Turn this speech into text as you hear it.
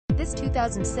This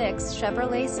 2006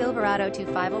 Chevrolet Silverado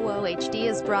 2500HD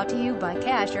is brought to you by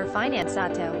Cash or Finance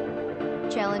Auto.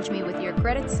 Challenge me with your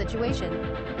credit situation.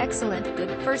 Excellent,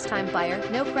 good, first-time buyer,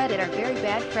 no credit or very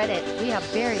bad credit. We have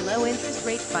very low interest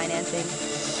rate financing.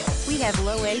 We have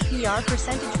low APR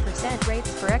percent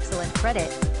rates for excellent credit.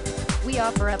 We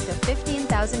offer up to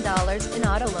 $15,000 in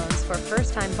auto loans for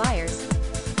first-time buyers.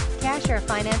 Cash or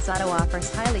Finance Auto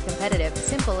offers highly competitive,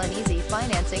 simple and easy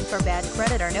financing for bad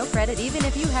credit or no credit even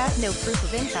if you have no proof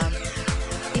of income.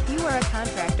 If you are a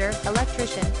contractor,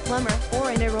 electrician, plumber, or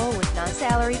in a role with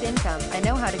non-salaried income, I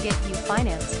know how to get you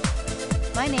financed.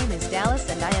 My name is Dallas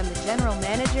and I am the General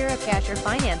Manager of Cash or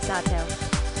Finance Auto.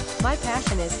 My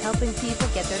passion is helping people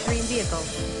get their dream vehicle.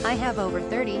 I have over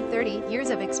 30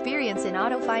 years of experience in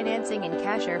auto financing, and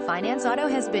Cash or Finance Auto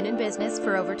has been in business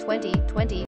for over 20